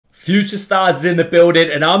Future Stars is in the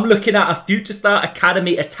building, and I'm looking at a Future Star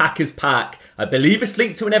Academy Attackers pack. I believe it's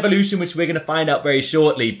linked to an evolution, which we're going to find out very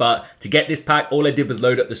shortly. But to get this pack, all I did was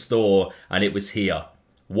load up the store, and it was here.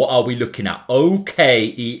 What are we looking at? Okay,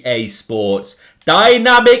 EA Sports.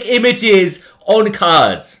 Dynamic images on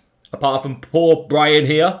cards. Apart from poor Brian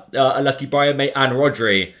here, a lucky Brian, mate, and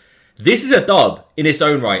Rodri. This is a dub in its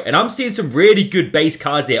own right. And I'm seeing some really good base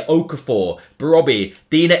cards here. Okafor, Brobbey,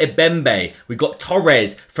 Dina Ibembe. We've got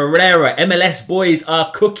Torres, Ferreira. MLS boys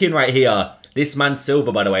are cooking right here. This man's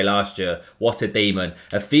silver, by the way, last year. What a demon.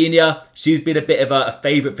 Athenia, she's been a bit of a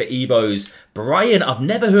favourite for Evos. Brian, I've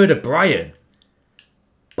never heard of Brian.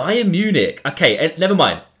 Bayern Munich. Okay, never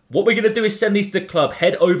mind. What we're going to do is send these to the club,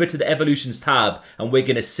 head over to the Evolutions tab, and we're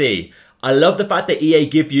going to see. I love the fact that EA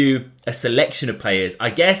give you a selection of players.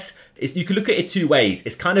 I guess you can look at it two ways.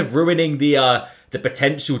 It's kind of ruining the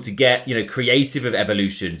potential to get, you know, creative of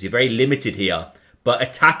evolutions. You're very limited here. But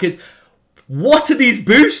attackers, what are these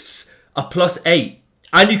boosts? A +8.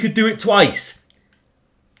 And you could do it twice.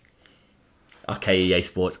 Okay, EA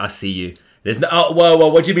Sports, I see you. There's no, oh, whoa,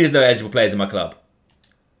 what do you mean there's no eligible players in my club?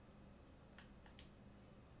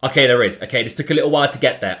 Okay, there is. Okay, this took a little while to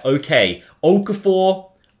get there. Okay, Okafor,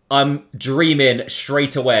 I'm dreaming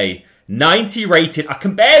straight away. 90 rated. I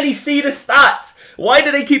can barely see the stats. Why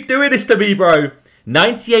do they keep doing this to me, bro?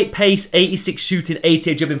 98 pace, 86 shooting,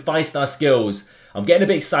 88 dribbling, 5-star skills. I'm getting a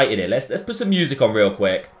bit excited here. Let's put some music on real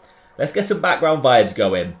quick. Let's get some background vibes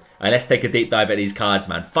going. And let's take a deep dive at these cards,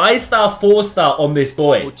 man. 5-star, 4-star on this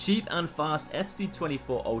boy. For cheap and fast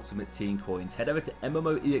FC24 Ultimate Team coins, head over to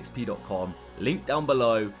MMOEXP.com, link down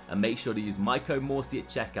below, and make sure to use my code Morsey at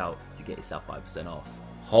checkout to get yourself 5% off.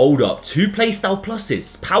 Hold up, 2 playstyle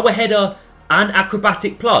pluses, power header and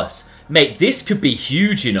acrobatic plus. Mate, this could be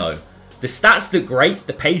huge, you know. The stats look great,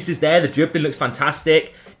 the pace is there, the dribbling looks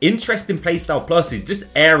fantastic. Interesting playstyle pluses, just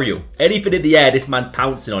aerial. Anything in the air, this man's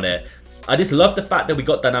pouncing on it. I just love the fact that we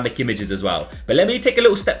got dynamic images as well. But let me take a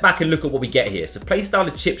little step back and look at what we get here. So playstyle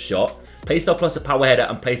of chip shot, playstyle plus of power header,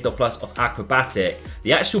 and playstyle plus of acrobatic.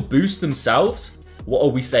 The actual boosts themselves, what are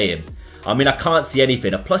we saying? I mean, I can't see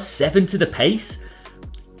anything. A +7 to the pace?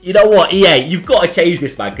 You know what, EA, you've got to change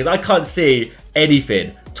this, man, because I can't see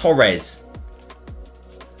anything. Torres.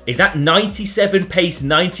 Is that 97 pace,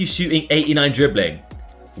 90 shooting, 89 dribbling?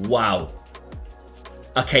 Wow.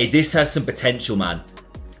 Okay, this has some potential, man.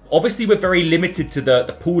 Obviously, we're very limited to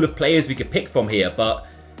the pool of players we could pick from here, but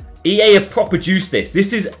EA have proper juiced this.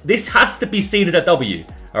 This has to be seen as a W,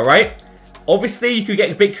 all right? Obviously, you could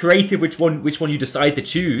get a bit creative which one you decide to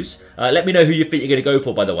choose. Let me know who you think you're going to go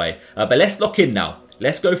for, by the way. But let's lock in now.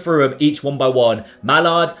 Let's go through them each one by one.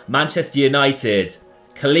 Mallard, Manchester United.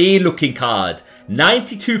 Clean looking card.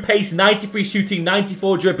 92 pace, 93 shooting,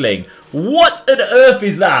 94 dribbling. What on earth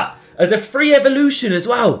is that? As a free evolution as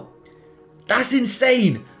well. That's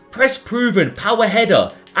insane. Press proven, power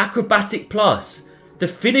header, acrobatic plus. The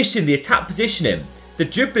finishing, the attack positioning, the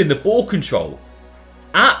dribbling, the ball control.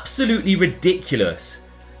 Absolutely ridiculous.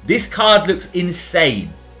 This card looks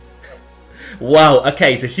insane. Wow,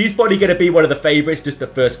 okay, so she's probably going to be one of the favourites just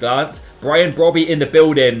at first glance. Brian Brobbey in the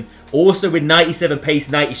building, also with 97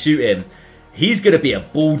 pace, 90 shooting. He's going to be a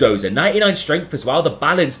bulldozer. 99 strength as well. The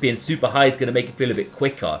balance being super high is going to make it feel a bit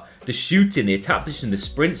quicker. The shooting, the attack position, the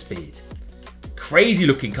sprint speed. Crazy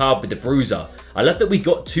looking card with the bruiser. I love that we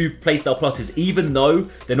got 2 playstyle pluses, even though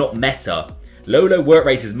they're not meta. Low work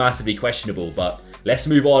rate is massively questionable, but let's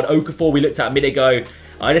move on. Okafor we looked at a minute ago.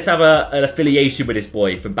 I just have an affiliation with this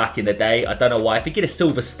boy from back in the day. I don't know why. I think it's a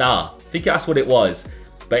silver star. I think that's what it was.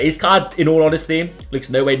 But his card, in all honesty,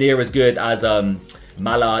 looks nowhere near as good as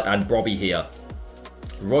Mallard and Brobbey here.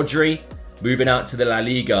 Rodri, moving out to the La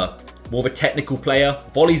Liga. More of a technical player.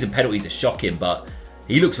 Volleys and penalties are shocking, but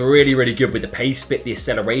he looks really, really good with the pace fit, the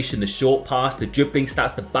acceleration, the short pass, the dribbling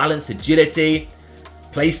stats, the balance, agility,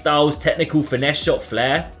 play styles, technical, finesse shot,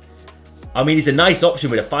 flair. I mean, he's a nice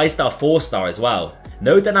option with a 5-star, 4-star as well.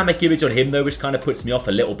 No dynamic image on him, though, which kind of puts me off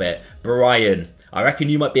a little bit. Brian, I reckon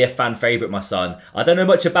you might be a fan favourite, my son. I don't know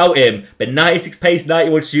much about him, but 96 pace,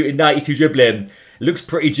 91 shooting, 92 dribbling. Looks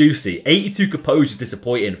pretty juicy. 82 composure is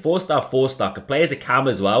disappointing. 4-star, 4-star. Could play as a cam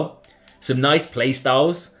as well. Some nice play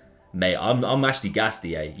styles. Mate, I'm actually gassed,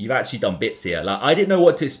 EA. You've actually done bits here. Like, I didn't know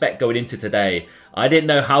what to expect going into today. I didn't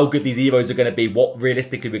know how good these Evos are going to be, what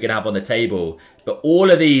realistically we're going to have on the table. But all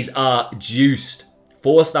of these are juiced.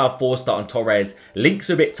 4-star, 4-star on Torres. Links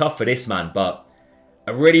are a bit tough for this man, but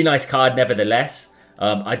a really nice card nevertheless.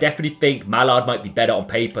 I definitely think Mallard might be better on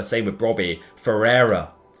paper. Same with Brobbey.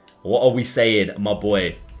 Ferreira. What are we saying, my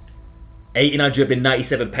boy? 89 dribbling,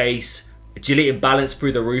 97 pace. Agility and balance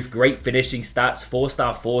through the roof. Great finishing stats.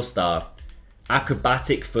 4-star, 4-star.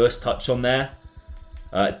 acrobatic first touch on there.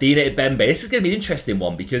 Dina Ibembe. This is going to be an interesting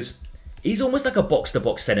one because he's almost like a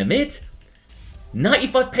box-to-box centre mid.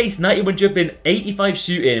 95 pace, 91 dribbling, 85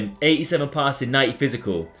 shooting, 87 passing, 90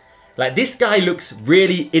 physical. Like, this guy looks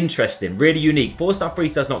really interesting, really unique. 4-star,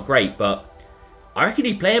 3-star's not great, but I reckon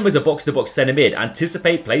he'd play him as a box-to-box centre mid.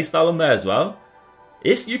 Anticipate playstyle on there as well.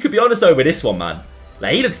 You could be honest over this one, man.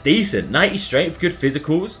 Like, he looks decent. 90 strength, good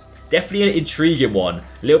physicals. Definitely an intriguing one.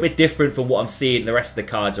 A little bit different from what I'm seeing the rest of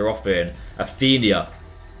the cards are offering. Athenia.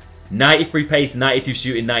 93 pace, 92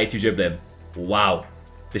 shooting, 92 dribbling. Wow.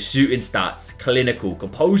 The shooting stats, clinical.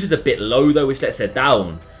 Composure's a bit low though, which lets her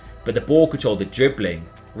down. But the ball control, the dribbling,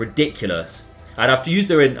 ridiculous. And I've used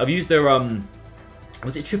her,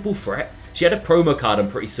 was it triple threat? She had a promo card, I'm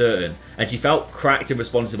pretty certain, and she felt cracked and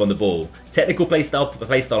responsive on the ball. Technical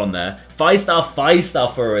playstyle on there. 5-star,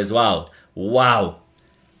 5-star for her as well. Wow.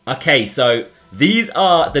 Okay, so these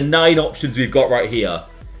are the 9 options we've got right here.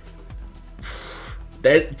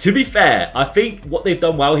 To be fair, I think what they've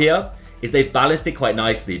done well here is they've balanced it quite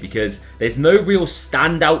nicely because there's no real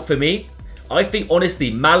standout for me. I think,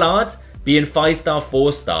 honestly, Mallard being 5-star,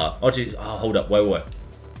 4-star. Oh, hold up. Whoa.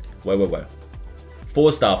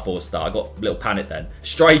 4-star, 4-star. I got a little panic then.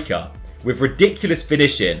 Striker with ridiculous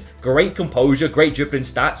finishing, great composure, great dribbling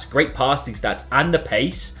stats, great passing stats, and the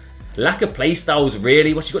pace. Lack of playstyles,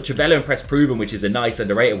 really. Well, she's got Trivela and Press Proven, which is a nice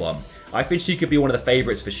underrated one. I think she could be one of the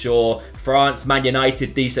favourites for sure. France, Man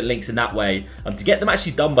United, decent links in that way. To get them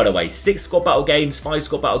actually done, by the way, 6 squad battle games, 5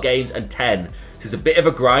 squad battle games, and 10. So it's a bit of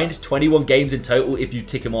a grind. 21 games in total if you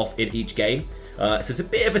tick them off in each game. So it's a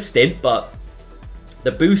bit of a stint, but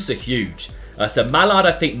the boosts are huge. So Mallard,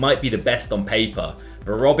 I think, might be the best on paper.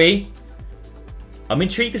 But Robbie, I'm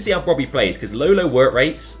intrigued to see how Robbie plays because low work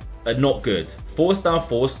rates are not good. 4-star,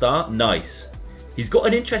 4-star, nice. He's got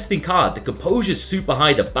an interesting card. The composure's super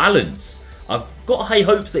high, the balance. I've got high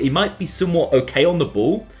hopes that he might be somewhat okay on the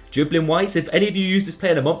ball, dribbling wise. If any of you used this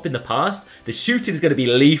player in a month in the past, the shooting is going to be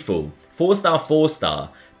lethal. 4-star,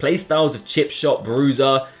 4-star. Playstyles of chip shot,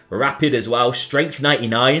 bruiser, rapid as well, strength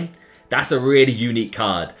 99. That's a really unique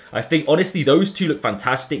card. I think, honestly, those two look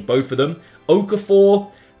fantastic, both of them.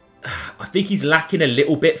 Okafor, I think he's lacking a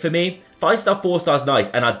little bit for me. 5-star, 4-star is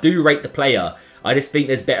nice, and I do rate the player. I just think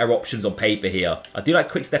there's better options on paper here. I do like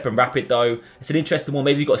Quick Step and Rapid, though. It's an interesting one.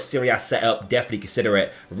 Maybe you've got a Serie A setup. Definitely consider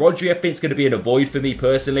it. Rodri, I think, is going to be in a void for me,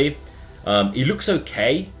 personally. He looks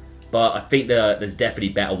okay, but I think there's definitely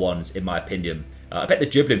better ones, in my opinion. I bet the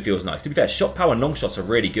dribbling feels nice. To be fair, shot power and long shots are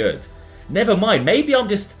really good. Never mind. Maybe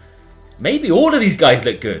all of these guys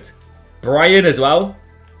look good. Brian as well.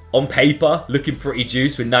 On paper, looking pretty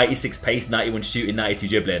juiced with 96 pace, 91 shooting, 92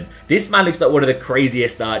 dribbling. This man looks like one of the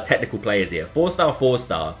craziest technical players here. 4-star,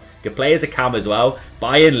 4-star. Could play as a cam as well.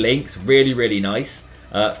 Bayern links, really nice.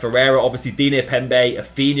 Ferreira, obviously, Dina Pembe,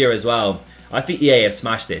 Athenia as well. I think EA have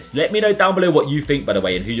smashed this. Let me know down below what you think, by the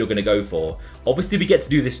way, and who you're going to go for. Obviously, we get to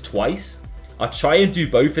do this twice. I'll try and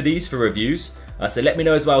do both of these for reviews. So let me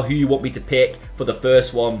know as well who you want me to pick for the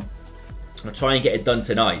first one. I'll try and get it done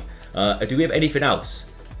tonight. Do we have anything else?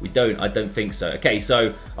 We don't. I don't think so. Okay,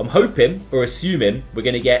 so I'm hoping or assuming we're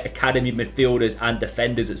going to get academy midfielders and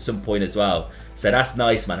defenders at some point as well. So that's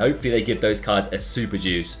nice, man. Hopefully they give those cards a super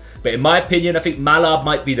juice. But in my opinion, I think Mallard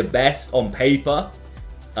might be the best on paper.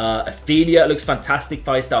 Athenia looks fantastic.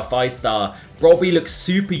 5-star, 5-star. Robbie looks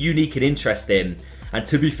super unique and interesting. And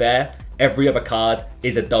to be fair, every other card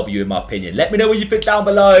is a W in my opinion. Let me know what you think down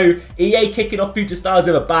below. EA kicking off Future Stars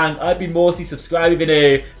with a bang. I've been Morsey. Subscribe if you're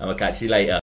new. And I'll catch you later.